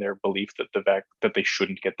sincere in their belief that that they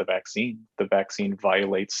shouldn't get the vaccine. The vaccine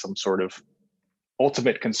violates some sort of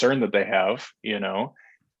ultimate concern that they have.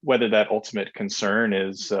 Whether that ultimate concern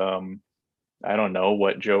is I don't know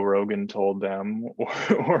what Joe Rogan told them,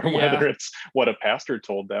 or Yeah. whether it's what a pastor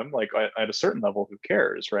told them. Like at a certain level, who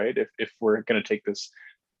cares, right? If we're going to take this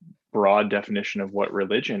broad definition of what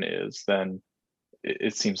religion is, then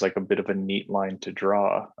it seems like a bit of a neat line to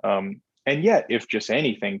draw. And yet, if just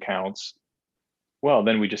anything counts, well,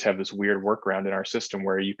 then we just have this weird workaround in our system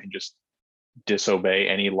where you can just disobey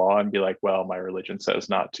any law and be like, well, my religion says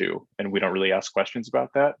not to, and we don't really ask questions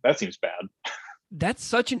about that. That seems bad. That's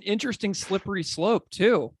such an interesting slippery slope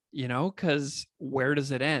too, because where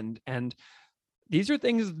does it end? And these are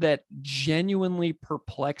things that genuinely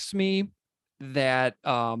perplex me, that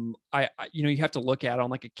you have to look at on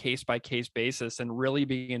like a case by case basis and really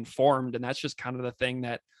be informed. And that's just kind of the thing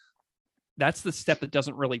that's the step that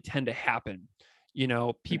doesn't really tend to happen.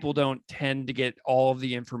 People don't tend to get all of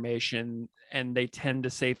the information, and they tend to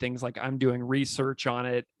say things like, I'm doing research on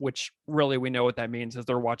it, which really we know what that means is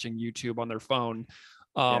they're watching YouTube on their phone.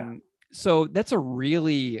 So that's a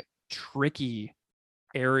really tricky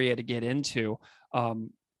area to get into,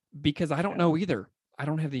 because I don't know either. I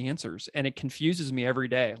don't have the answers, and it confuses me every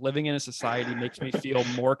day. Living in a society makes me feel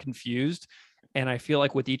more confused. And I feel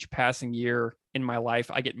like with each passing year in my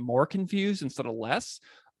life, I get more confused instead of less.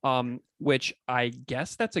 Which I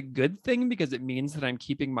guess that's a good thing, because it means that I'm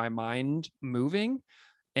keeping my mind moving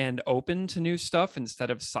and open to new stuff instead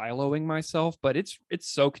of siloing myself. But it's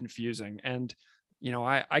so confusing. And,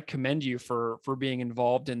 I commend you for being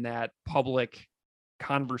involved in that public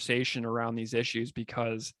conversation around these issues,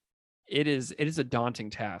 because it is a daunting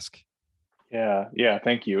task. Yeah,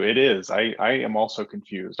 thank you. It is. I am also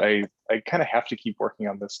confused. I kind of have to keep working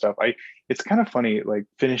on this stuff. It's kind of funny, like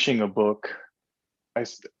finishing a book.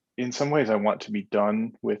 In some ways, I want to be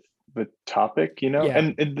done with the topic, Yeah.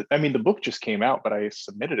 and I mean, the book just came out, but I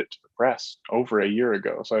submitted it to the press over a year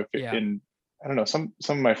ago. So Yeah. I don't know, some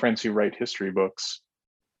of my friends who write history books,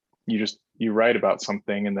 you write about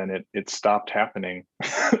something and then it stopped happening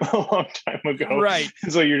a long time ago. Right.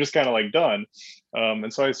 So you're just kind of like done.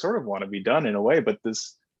 And so I sort of want to be done in a way, but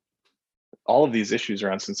all of these issues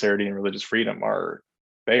around sincerity and religious freedom are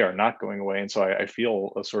not going away. And so I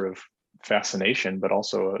feel a sort of fascination, but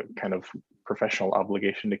also a kind of professional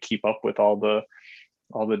obligation to keep up with all the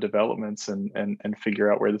developments and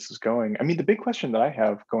figure out where this is going. I mean, the big question that I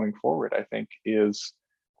have going forward, I think, is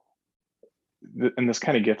and this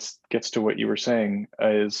kind of gets to what you were saying,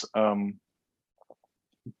 is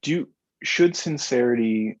do should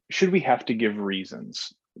we have to give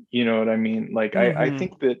reasons? You know what I mean? Like, I Hmm.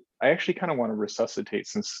 think that I actually kind of want to resuscitate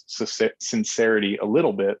sincerity a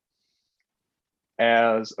little bit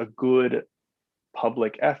as a good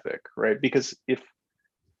public ethic, right? Because if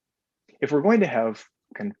we're going to have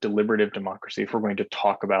kind of deliberative democracy, if we're going to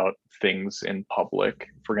talk about things in public,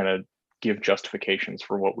 if we're going to give justifications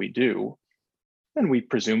for what we do, then we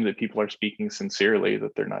presume that people are speaking sincerely,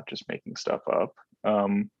 that they're not just making stuff up.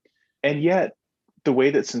 And yet, the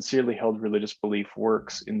way that sincerely held religious belief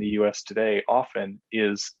works in the US today often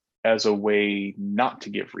is as a way not to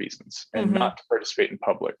give reasons and Hmm. not to participate in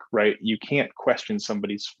public, right? You can't question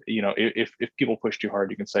somebody's, if people push too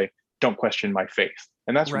hard, you can say, don't question my faith.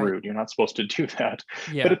 And that's Right. rude. You're not supposed to do that.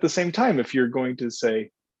 But Yeah. at the same time, if you're going to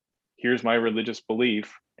say, here's my religious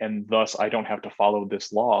belief, and thus I don't have to follow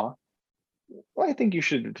this law, well, I think you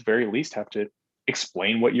should at the very least have to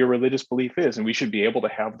explain what your religious belief is. And we should be able to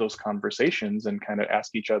have those conversations and kind of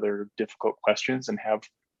ask each other difficult questions and have,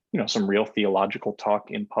 some real theological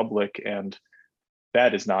talk in public. And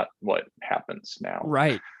that is not what happens now.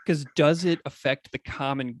 Right. Because does it affect the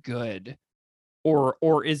common good?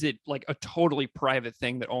 Or is it like a totally private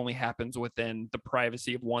thing that only happens within the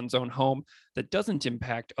privacy of one's own home that doesn't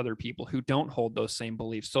impact other people who don't hold those same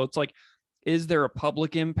beliefs? So it's like, is there a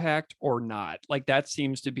public impact or not? Like that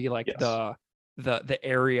seems to be like Yes. the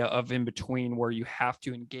area of in between where you have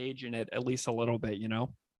to engage in it at least a little bit, you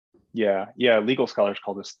know? Yeah. Yeah. Legal scholars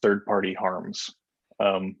call this third party harms.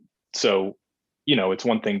 So, it's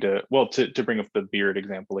one thing to bring up the beard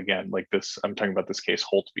example again, like this, I'm talking about this case,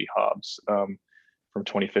 Holt v. Hobbs, from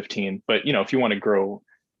 2015. But, if you want to grow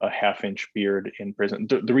a half-inch beard in prison,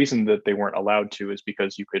 the reason that they weren't allowed to is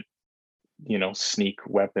because you could, sneak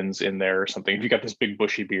weapons in there or something. If you got this big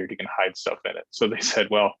bushy beard, you can hide stuff in it. So they said,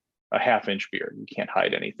 well, a half-inch beard, you can't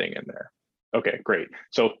hide anything in there. Okay, great.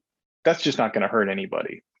 So that's just not going to hurt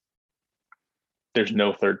anybody. There's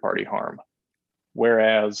no third party harm.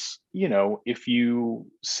 Whereas, if you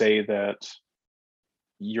say that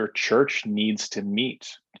your church needs to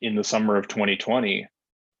meet in the summer of 2020,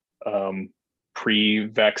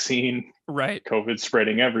 pre-vaccine, Right. COVID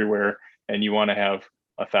spreading everywhere, and you want to have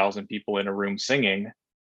 1,000 people in a room singing,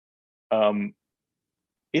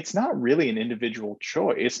 it's not really an individual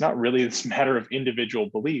choice. It's not really this matter of individual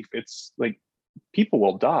belief. It's like people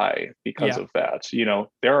will die because Yeah. of that.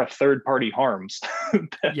 There are third party harms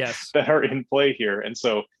that, Yes. that are in play here. And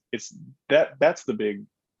so it's that's the big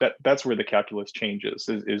that's where the calculus changes,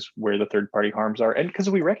 is where the third party harms are. And because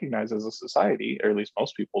we recognize as a society, or at least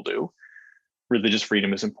most people do, religious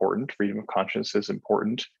freedom is important, freedom of conscience is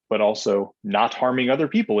important, but also not harming other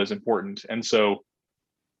people is important. And so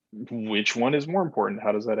which one is more important?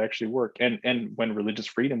 How does that actually work? And when religious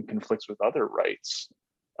freedom conflicts with other rights,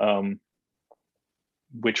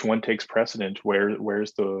 which one takes precedent?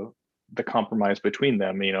 Where's the compromise between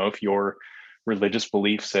them? If your religious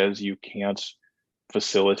belief says you can't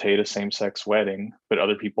facilitate a same-sex wedding, but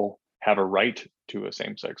other people have a right to a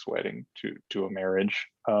same-sex wedding, to a marriage,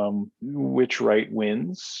 which right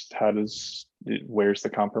wins? Where's the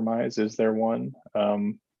compromise? Is there one?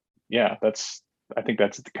 Yeah, I think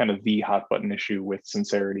that's kind of the hot button issue with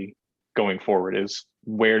sincerity going forward, is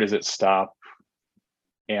where does it stop,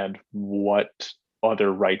 and what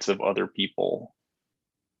other rights of other people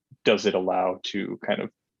does it allow to kind of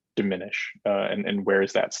diminish, and where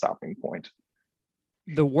is that stopping point?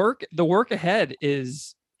 The work ahead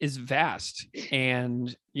is vast,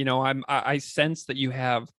 and I sense that you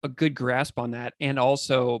have a good grasp on that, and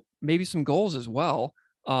also maybe some goals as well.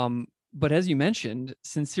 But as you mentioned,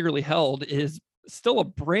 Sincerely Held is still a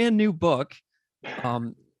brand new book,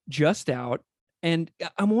 just out, and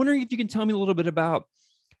I'm wondering if you can tell me a little bit about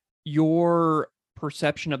your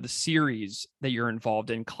perception of the series that you're involved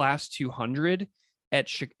in, Class 200 at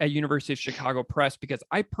University of Chicago Press, because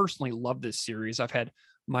I personally love this series. I've had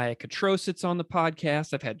Maya Katrositz on the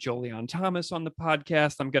podcast. I've had Jolion Thomas on the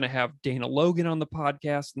podcast. I'm going to have Dana Logan on the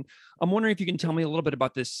podcast. And I'm wondering if you can tell me a little bit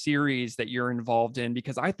about this series that you're involved in,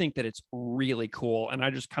 because I think that it's really cool. And I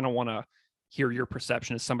just kind of want to hear your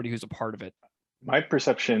perception as somebody who's a part of it. My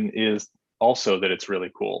perception is also that it's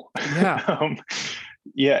really cool. Yeah.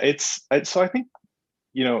 Yeah, so I think,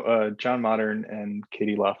 John Modern and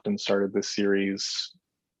Katie Lofton started this series,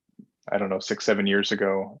 I don't know, 6-7 years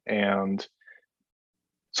ago. And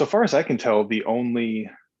so far as I can tell, the only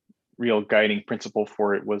real guiding principle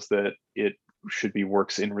for it was that it should be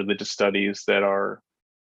works in religious studies that are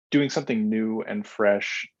doing something new and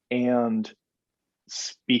fresh and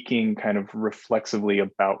speaking kind of reflexively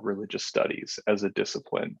about religious studies as a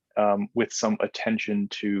discipline, with some attention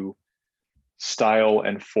to style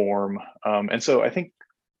and form. And so I think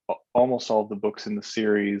almost all of the books in the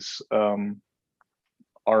series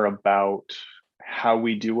are about how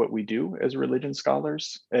we do what we do as religion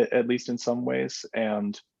scholars, at least in some ways,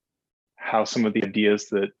 and how some of the ideas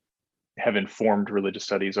that have informed religious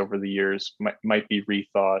studies over the years might be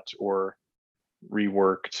rethought or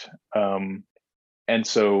reworked. And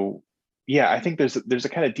so, yeah, I think there's a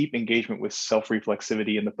kind of deep engagement with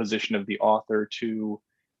self-reflexivity in the position of the author too,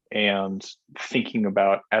 and thinking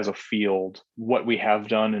about as a field what we have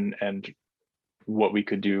done and what we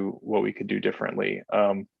could do differently.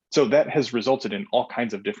 So that has resulted in all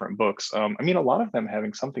kinds of different books. I mean, a lot of them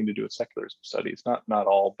having something to do with secularism studies, not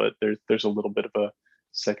all, but there's a little bit of a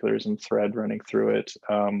secularism thread running through it.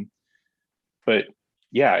 But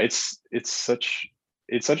yeah, it's such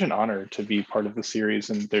an honor to be part of the series,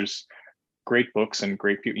 and there's great books and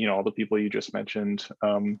great people, all the people you just mentioned.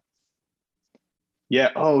 Yeah.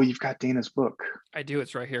 Oh, you've got Dana's book. I do.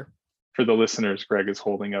 It's right here. For the listeners, Greg is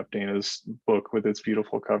holding up Dana's book with its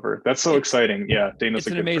beautiful cover. That's so exciting. Yeah, Dana's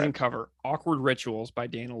it's an amazing cover. Awkward Rituals by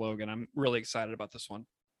Dana Logan. I'm really excited about this one.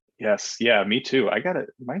 Yes. Yeah, me too. I got it.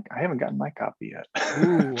 I haven't gotten my copy yet.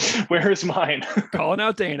 Ooh. Where is mine? Calling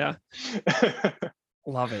out Dana.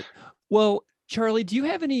 Love it. Well, Charlie, do you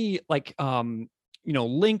have any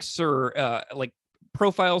links or like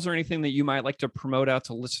profiles or anything that you might like to promote out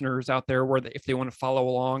to listeners out there where if they want to follow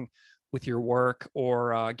along with your work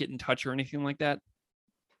or get in touch or anything like that?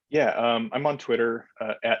 Yeah, I'm on Twitter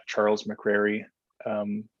at Charles McCrary.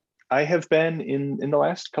 I have been in the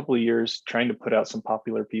last couple of years trying to put out some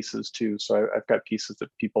popular pieces too. So I've got pieces that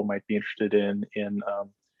people might be interested in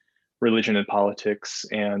religion and politics,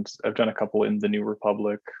 and I've done a couple in the New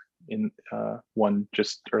Republic, in one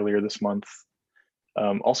just earlier this month.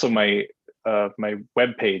 Also, my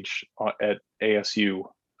webpage at ASU.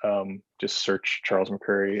 Just search Charles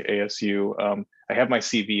McCrary ASU. I have my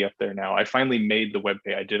CV up there now. I finally made the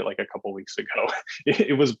webpage. I did it like a couple weeks ago.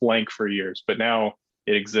 It was blank for years, but now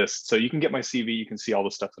it exists. So you can get my CV. You can see all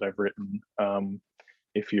the stuff that I've written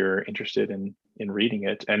if you're interested in reading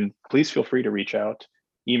it. And please feel free to reach out.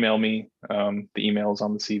 Email me. The email is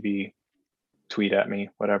on the CV. Tweet at me,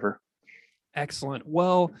 whatever. Excellent.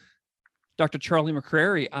 Well, Dr. Charlie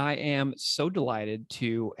McCrary, I am so delighted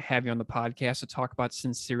to have you on the podcast to talk about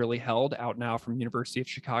Sincerely Held, out now from University of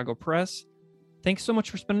Chicago Press. Thanks so much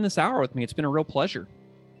for spending this hour with me. It's been a real pleasure.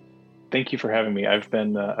 Thank you for having me. I've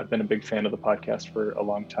been a big fan of the podcast for a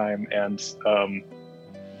long time, and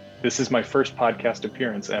this is my first podcast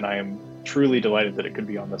appearance, and I am truly delighted that it could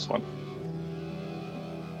be on this one.